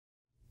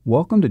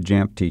Welcome to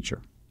Jamf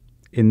Teacher.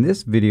 In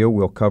this video,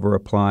 we'll cover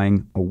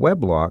applying a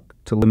web lock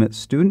to limit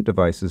student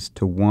devices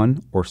to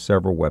one or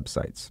several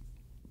websites.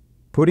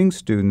 Putting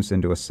students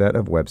into a set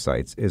of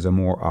websites is a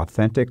more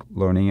authentic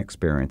learning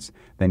experience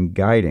than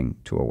guiding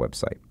to a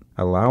website.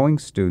 Allowing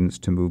students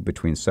to move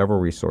between several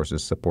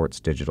resources supports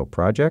digital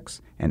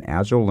projects and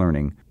agile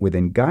learning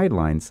within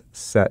guidelines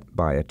set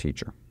by a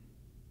teacher.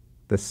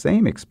 The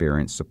same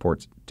experience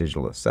supports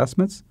digital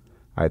assessments,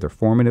 either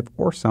formative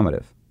or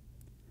summative.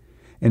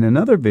 In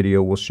another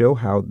video, we'll show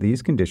how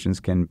these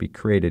conditions can be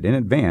created in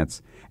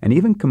advance and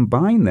even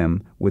combine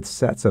them with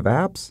sets of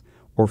apps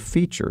or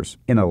features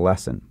in a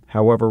lesson.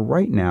 However,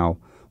 right now,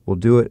 we'll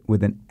do it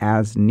with an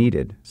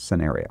as-needed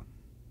scenario.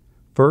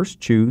 First,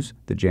 choose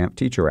the Jamf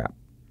Teacher app.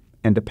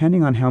 And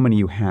depending on how many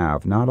you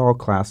have, not all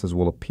classes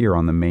will appear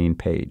on the main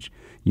page.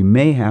 You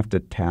may have to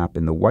tap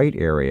in the white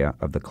area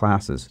of the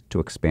classes to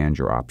expand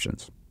your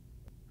options.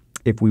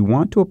 If we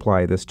want to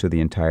apply this to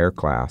the entire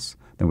class,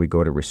 then we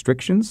go to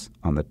Restrictions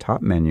on the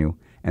top menu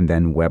and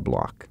then Web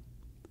Lock.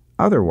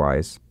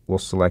 Otherwise, we'll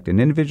select an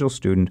individual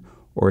student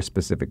or a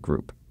specific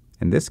group.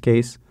 In this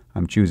case,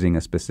 I'm choosing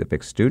a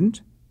specific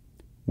student.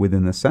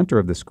 Within the center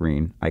of the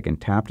screen, I can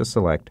tap to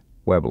select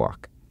Web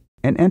Lock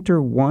and enter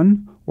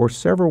one or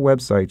several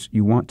websites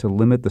you want to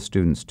limit the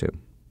students to.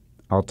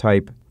 I'll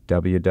type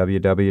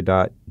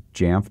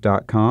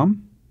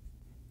www.jamf.com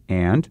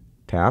and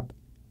tap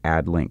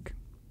Add Link.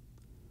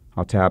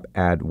 I'll tap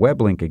Add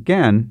Web Link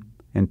again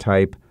and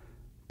type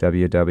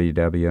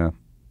www.pbs.com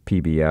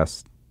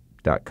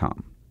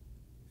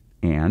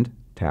and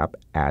tap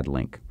Add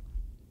Link.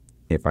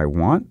 If I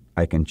want,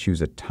 I can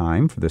choose a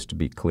time for this to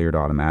be cleared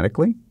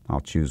automatically.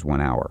 I'll choose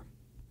 1 hour.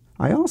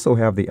 I also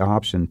have the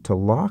option to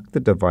lock the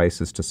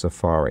devices to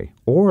Safari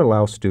or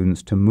allow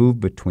students to move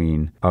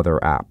between other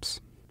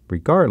apps.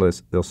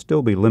 Regardless, they'll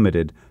still be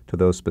limited to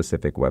those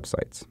specific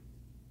websites.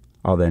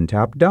 I'll then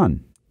tap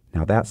Done.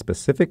 Now that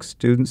specific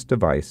student's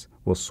device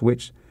will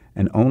switch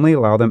and only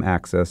allow them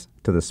access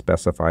to the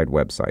specified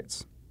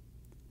websites.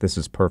 This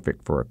is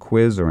perfect for a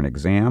quiz or an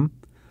exam,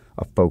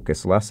 a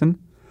focus lesson,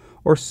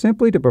 or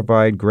simply to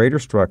provide greater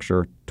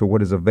structure to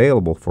what is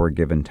available for a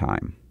given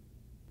time.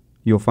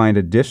 You'll find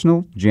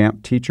additional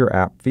Jamf Teacher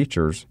app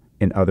features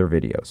in other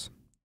videos.